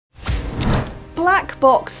Black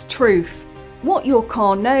box truth. What your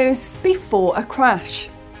car knows before a crash.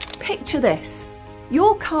 Picture this.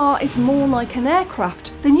 Your car is more like an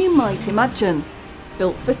aircraft than you might imagine.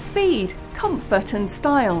 Built for speed, comfort and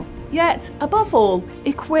style, yet, above all,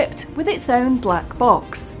 equipped with its own black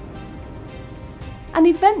box. An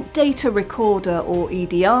event data recorder, or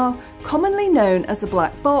EDR, commonly known as a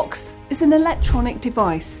black box, is an electronic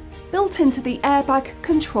device built into the airbag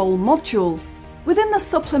control module within the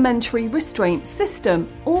supplementary restraint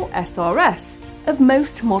system, or SRS, of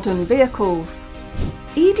most modern vehicles.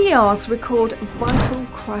 EDRs record vital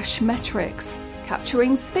crash metrics,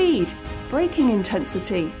 capturing speed, braking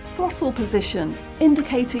intensity, throttle position,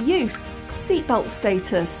 indicator use, seatbelt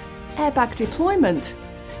status, airbag deployment,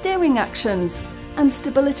 steering actions, and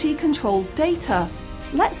stability control data.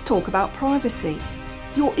 Let's talk about privacy.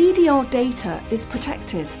 Your EDR data is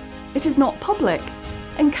protected. It is not public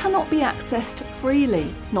and cannot be accessed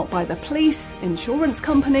freely, not by the police, insurance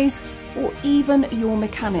companies, or even your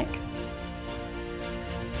mechanic.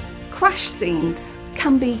 Crash scenes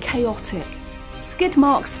can be chaotic. Skid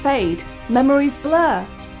marks fade, memories blur,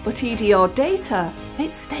 but EDR data,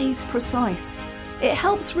 it stays precise. It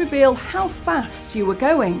helps reveal how fast you were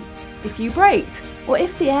going, if you braked, or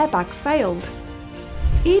if the airbag failed.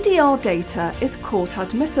 EDR data is court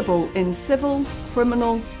admissible in civil,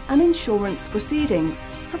 criminal, and insurance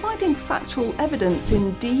proceedings, providing factual evidence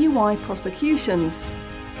in DUI prosecutions,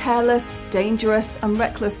 careless, dangerous, and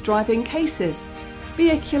reckless driving cases,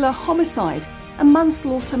 vehicular homicide and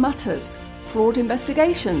manslaughter matters, fraud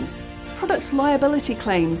investigations, product liability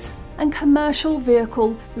claims, and commercial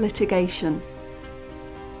vehicle litigation.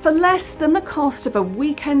 For less than the cost of a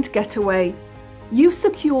weekend getaway, you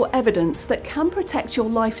secure evidence that can protect your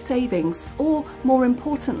life savings or, more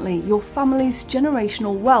importantly, your family's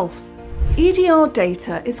generational wealth. EDR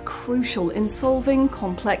data is crucial in solving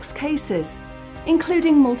complex cases,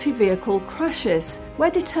 including multi-vehicle crashes,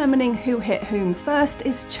 where determining who hit whom first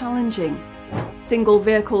is challenging, single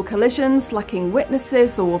vehicle collisions lacking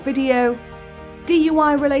witnesses or video,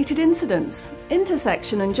 DUI-related incidents,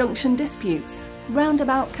 intersection and junction disputes,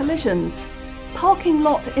 roundabout collisions, parking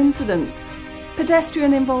lot incidents,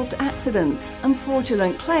 pedestrian-involved accidents and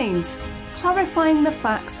fraudulent claims, clarifying the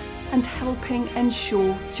facts and helping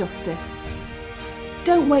ensure justice.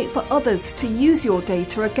 Don't wait for others to use your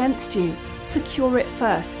data against you. Secure it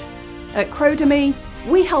first. At Crodymi,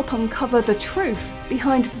 we help uncover the truth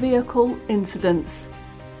behind vehicle incidents.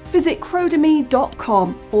 Visit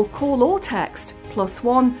crodymi.com or call or text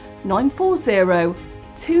 +1 940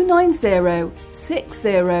 290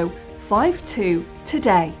 6052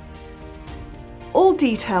 today. All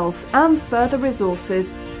details and further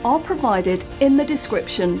resources are provided in the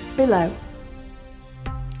description below.